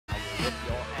whip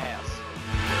your ass.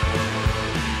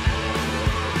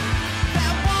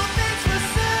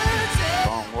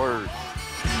 Wrong word.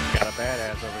 Got a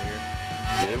badass over here.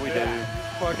 Yeah, we do.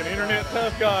 Fucking internet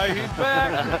tough guy, he's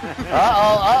back.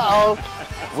 Uh-oh.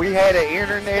 We had an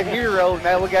internet hero,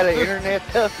 now we got an internet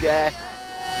tough guy.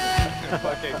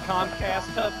 Fucking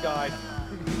Comcast tough guy.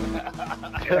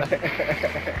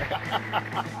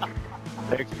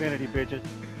 Xfinity bitches.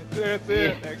 That's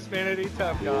it. Xfinity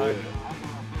tough guy.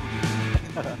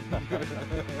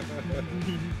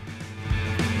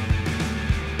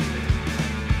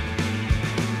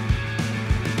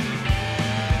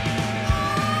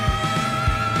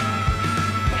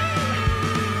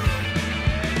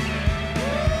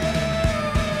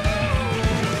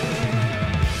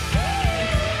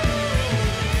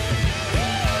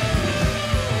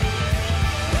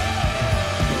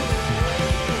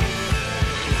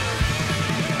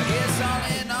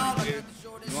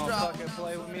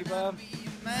 Play with me, bub?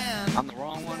 I'm the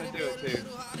wrong one to do it to.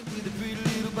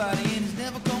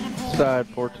 Side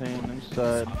 14,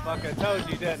 inside. I fucking told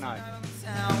you, didn't I?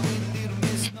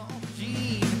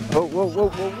 Oh, whoa, whoa,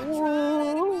 whoa,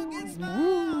 whoa.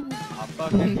 I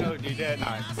fucking told you, didn't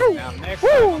I? Now, next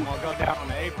time I'm gonna go down on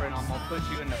the apron, I'm gonna put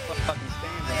you in the fucking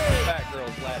stand and put fat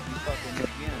girls lap you fucking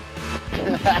again.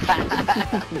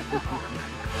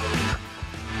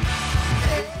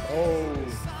 Oh.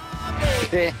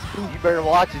 You better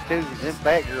watch it too, because them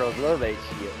fat girls love that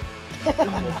shit.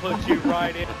 I'm gonna put you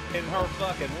right in her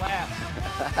fucking lap.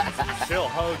 She'll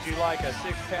hold you like a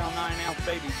 6-pound, 9-ounce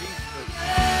baby Jesus.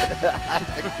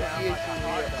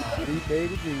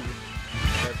 Baby Jesus.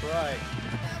 That's right.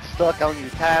 Stuck on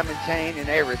your timing chain and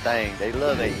everything. They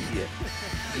love that shit.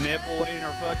 Nipple in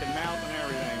her fucking mouth and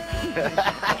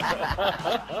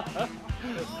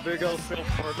everything. Big old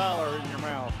silver dollar in your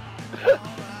mouth.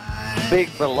 Big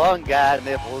balloon guy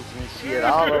nipples and shit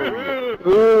all over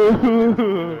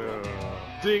you.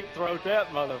 Deep throat that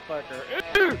motherfucker.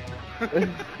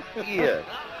 Yeah.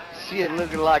 Shit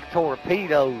looking like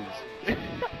torpedoes.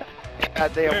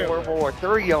 Goddamn World War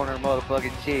III on her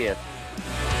motherfucking chest.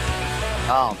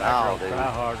 Oh no,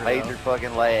 dude. Major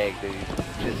fucking lag, dude.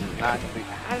 This is not gonna be.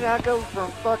 How did I go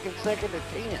from fucking second to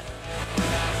 10?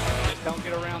 Just don't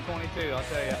get around 22. I'll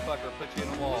tell you, that fucker put you in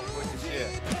the wall quick as shit.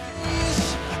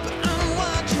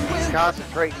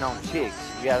 Concentrating on chicks.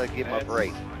 You gotta give them a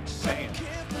break. Man.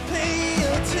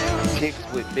 Chicks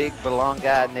with big balloon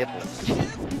guy nipples.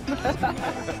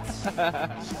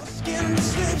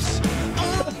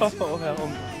 Oh, hell.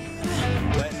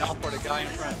 Letting off for the guy in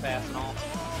front passing off.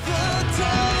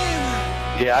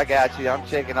 Yeah, I got you. I'm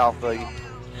checking off for you.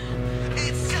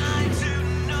 Bit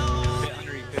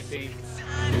under you, 15.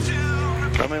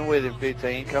 Coming with him,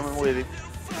 15. Coming with him.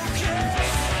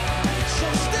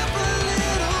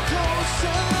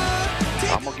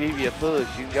 I'm gonna give you a push.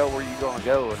 You can go where you're gonna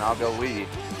go, and I'll go with you.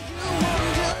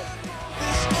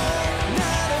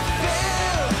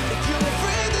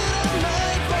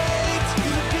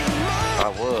 I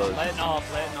was. Letting off.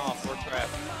 We're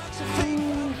trapped.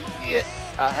 Yeah,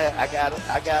 I got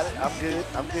it.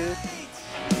 I'm good.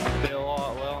 Still,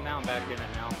 well, now I'm back in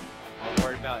it now. I'm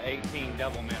worried about 18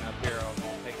 double men up here. I'm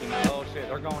gonna take him. Oh shit,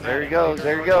 they're going at it. There he goes.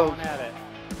 Going at it.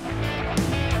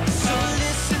 So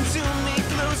listen to me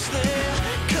closely,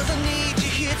 'cause I need you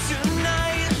here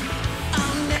tonight.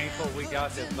 Thankful we got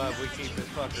this, bud. We keep this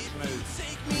fucker smooth.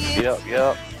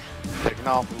 Yep. Checking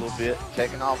off a little bit. Stay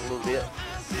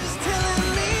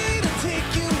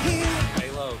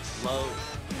low.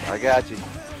 I got you.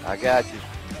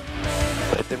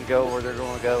 Let them go where they're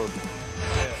gonna go.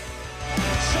 Yeah.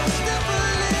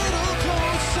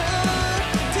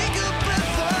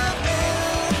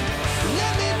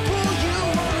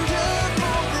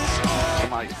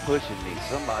 Somebody's pushing me.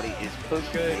 Somebody is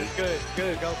pushing me. It's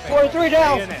good. Go, fam. 43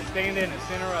 down. Stand in it.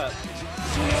 Center up.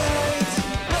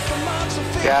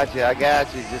 I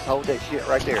got you. Just hold that shit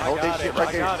right there. Hold that shit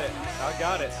right there. I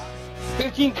got it.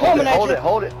 15 coming at you.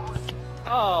 Hold it.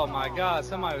 Oh my God!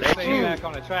 Somebody was sitting back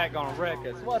on the track gonna wreck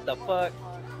us. What the fuck?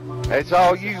 It's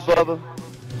all you, Bubba.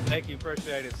 Thank you,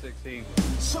 appreciate it. 16,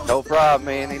 No problem,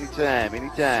 man. Anytime.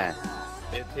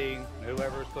 15,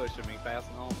 whoever's pushing me,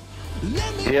 passing on.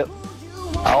 Yep.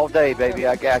 All day, baby.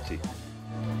 I got you.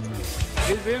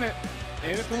 He's in it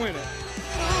to win it.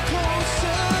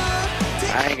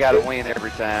 I ain't got to win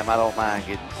every time. I don't mind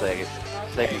getting second.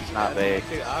 Second's not bad.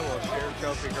 I will share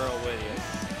Trophy Girl with you.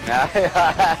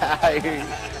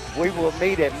 We will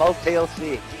meet at Motel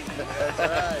 6.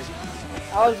 Right.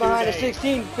 I was behind a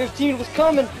 16. 15 was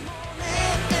coming.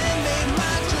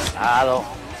 I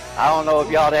don't know if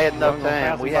y'all had enough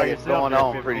time. We had it going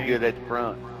on pretty good at the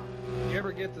front. You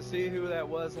ever get to see who that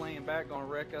was laying back gonna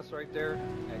wreck us right there?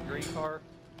 That green car?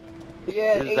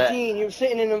 Yeah, Who's 18. that? He was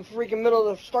sitting in the freaking middle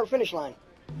of the start-finish line.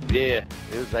 Yeah,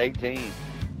 it was 18.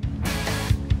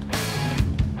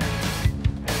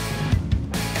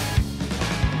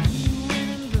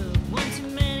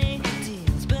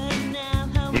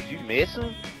 Did you miss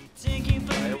him?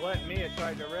 It wasn't me that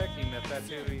tried to wreck him, if that's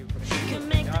who he was. He was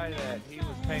the guy that he was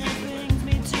paying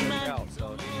with out,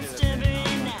 so he should have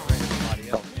been wrecking somebody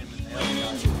else. Him and the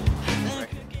other guy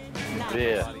wrecking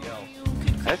Yeah. somebody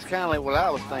else. That's kind of like what I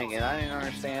was thinking. I didn't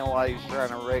understand why he was trying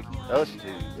to wreck us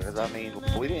two. Because, I mean,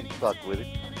 we didn't fuck with it.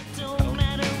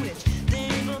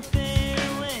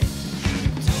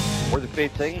 We're the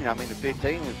 15. I mean, the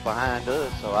 15 was behind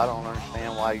us, so I don't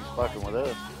understand why he's fucking with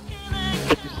us.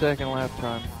 52nd lap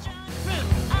time.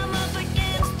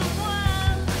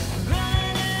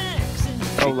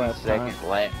 No lap time. 52nd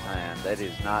lap time. That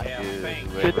is not Yeah, good. thank you.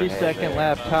 Whoever had 52nd that.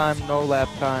 lap time, no lap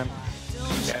time.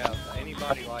 Yeah,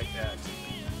 anybody like that,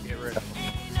 get rid of them.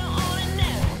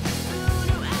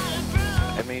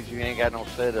 That means you ain't got no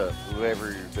setup.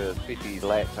 Whoever the 50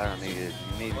 lap time is,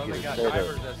 you need Well, to they get a got setup.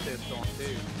 drivers assist on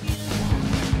too.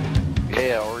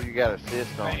 Yeah, or you got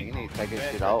assist on. You need to take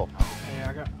that shit off. Yeah,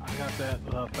 I got that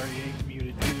 38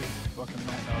 muted too. Fucking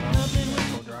man,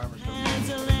 no drivers.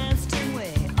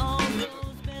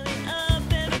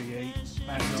 38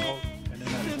 max all, and then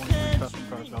that 23 custom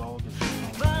cars got all of this.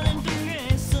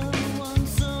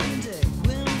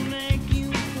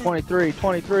 23,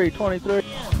 23, 23.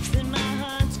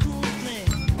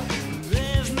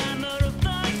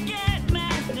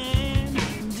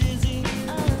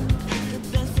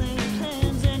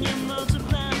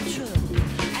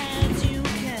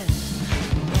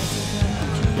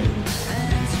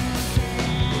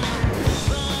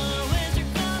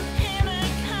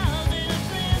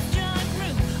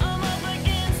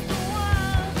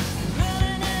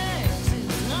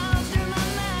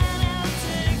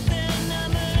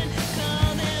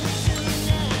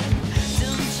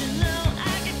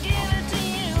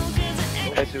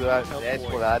 That's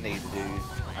what I need to do.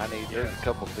 There's a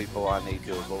couple people I need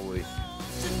to avoid.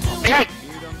 Mute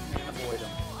them and avoid them.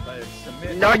 But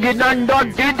submit. No, you don't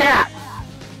do that!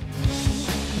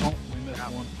 Oh, we missed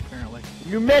one apparently.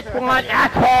 You missed one,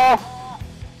 asshole!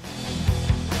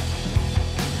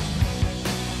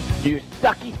 You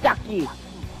sucky. That's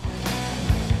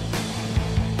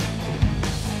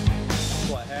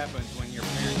what happens when your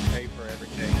parents pay for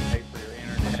everything. Pay for your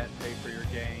internet, pay for your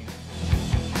games.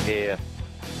 Yeah.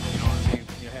 You know what I mean?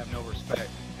 You have no respect.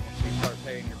 Once you start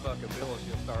paying your fucking bills,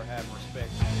 you'll start having respect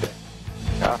for shit.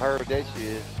 I heard that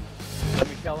shit. Let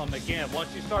me tell them again.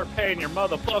 Once you start paying your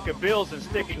motherfucking bills and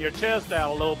sticking your chest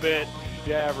out a little bit,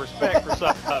 you have respect for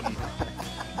something.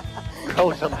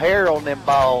 Grow some hair on them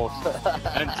balls.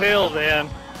 Until then,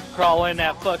 crawl in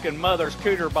that fucking mother's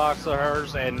cooter box of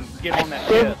hers and get on that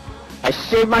shit. I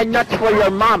shaved my nuts for your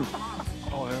mom.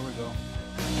 Oh, there we go.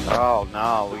 Oh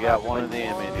no, we got one of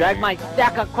them in Drag here. my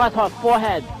sack across her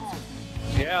forehead.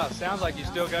 Yeah, it sounds like you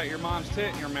still got your mom's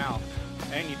tit in your mouth.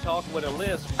 And you talk with a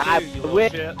lisp, too, I you little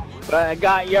wish- shit. But I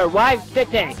got your wife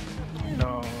sitting.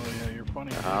 No, yeah, you're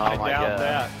funny. Oh I my doubt god.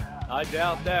 that. I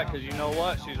doubt that, because you know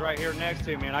what? She's right here next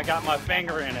to me, and I got my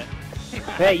finger in it.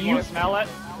 Hey, You you wanna smell it?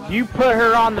 you put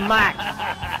her on the mic.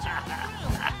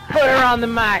 Put her on the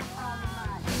mic.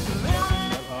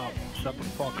 Shut the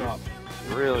fuck up.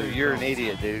 Really, you're an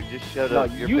idiot, dude. Just shut No,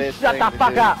 up. Your you best shut thing the to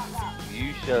fuck do- up.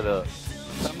 You shut up.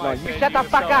 Somebody No, you said shut the was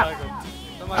fuck so up. ugly.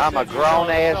 Somebody I'm a said you were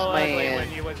grown-ass so ugly man.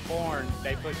 When you was born,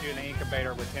 they put you in an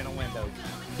incubator with 10 windows.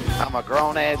 I'm a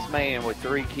grown-ass man with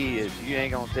 3 kids. You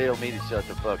ain't gonna tell me to shut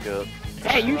the fuck up.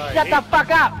 Hey, you Right. shut the fuck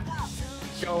up.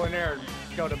 Go in there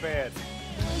and go to bed.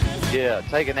 Yeah,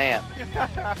 take a nap.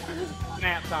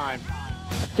 Nap time.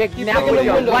 Take You nap fucking with the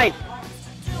your window. wife.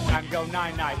 Time to go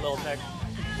night-night, little nigga.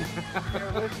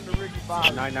 Listen to Ricky Bobby.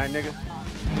 9-9, nigga.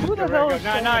 Who the Here we hell go. is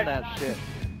Night, saying night. that shit?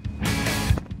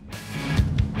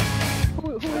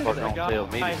 Who is Fuck that? don't tell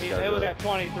me to shut It was up. that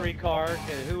 23 car,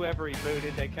 and whoever he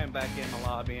booted, they come back in the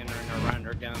lobby and they're running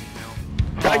their guns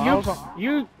now. I was on-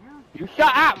 You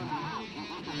shut up.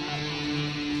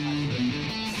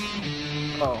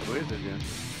 Oh, who is it again?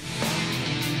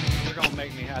 They're gonna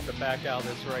make me have to back out of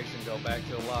this race and go back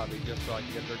to the lobby just so I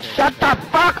can get their game. Shut the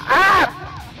fuck up.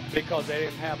 Because they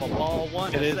didn't have a ball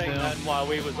one It to is say them. nothing while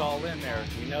we was all in there.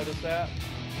 You notice that?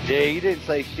 Yeah, he didn't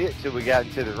say shit till we got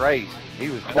into the race. He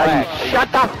was Now quiet. you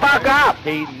Shut the fuck up.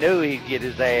 He knew he'd get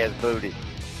his ass booted.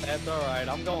 That's alright.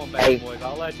 I'm going back, Hey. boys.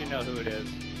 I'll let you know who it is.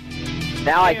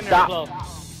 Now I Stay in there, stop.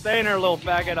 stay in there, little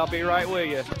faggot. I'll be right with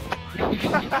you.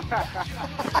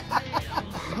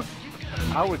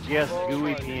 I would guess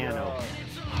gooey piano.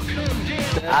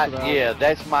 Yeah,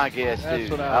 that's my guess That's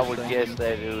too. what I I was would thinking. guess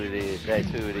that who it is. That's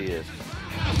who it is.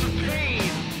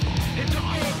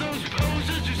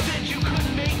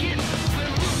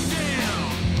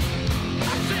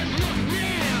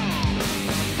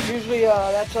 Usually,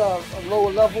 that's a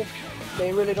lower level.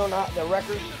 They really don't know the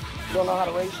wreckers don't know how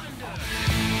to race.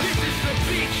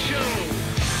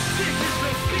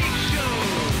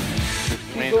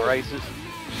 Win races.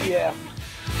 Yeah.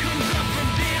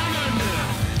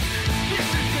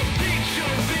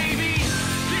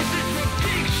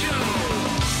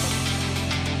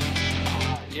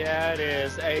 Yeah, it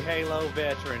is. A Halo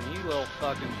veteran. You little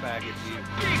fucking faggot, you.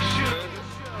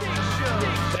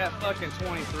 That fucking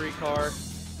 23 car.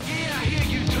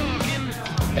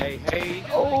 A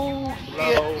Oh,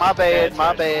 Halo shit. My bad,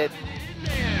 my veteran.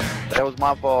 bad. That was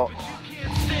my fault.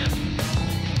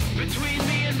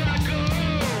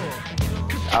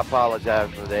 I apologize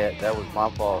for that. That was my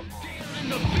fault.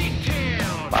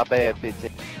 My bad,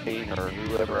 15 or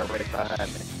whoever I raced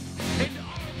behind me.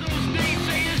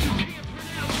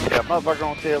 Yeah, motherfucker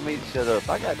don't tell me to shut up.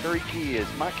 I got 3 kids.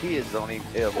 My kids don't even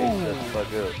tell me to shut the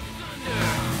fuck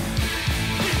up.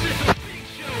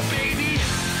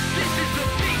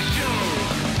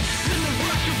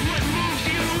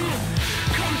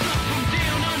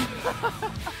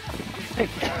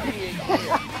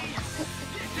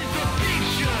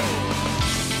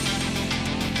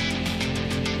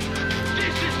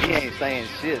 He ain't saying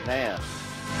shit now.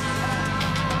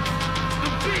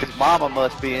 His mama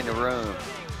must be in the room.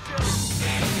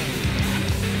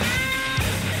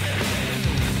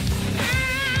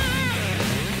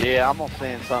 Yeah, I'm gonna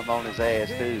send something on his ass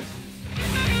too.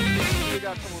 We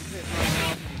got someone pitting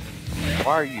right now.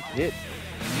 Why are you pitting?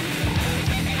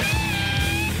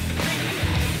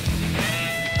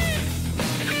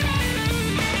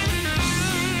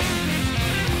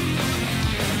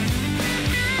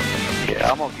 Yeah,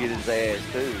 I'm gonna get his ass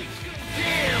too.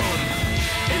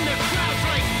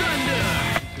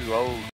 Too old.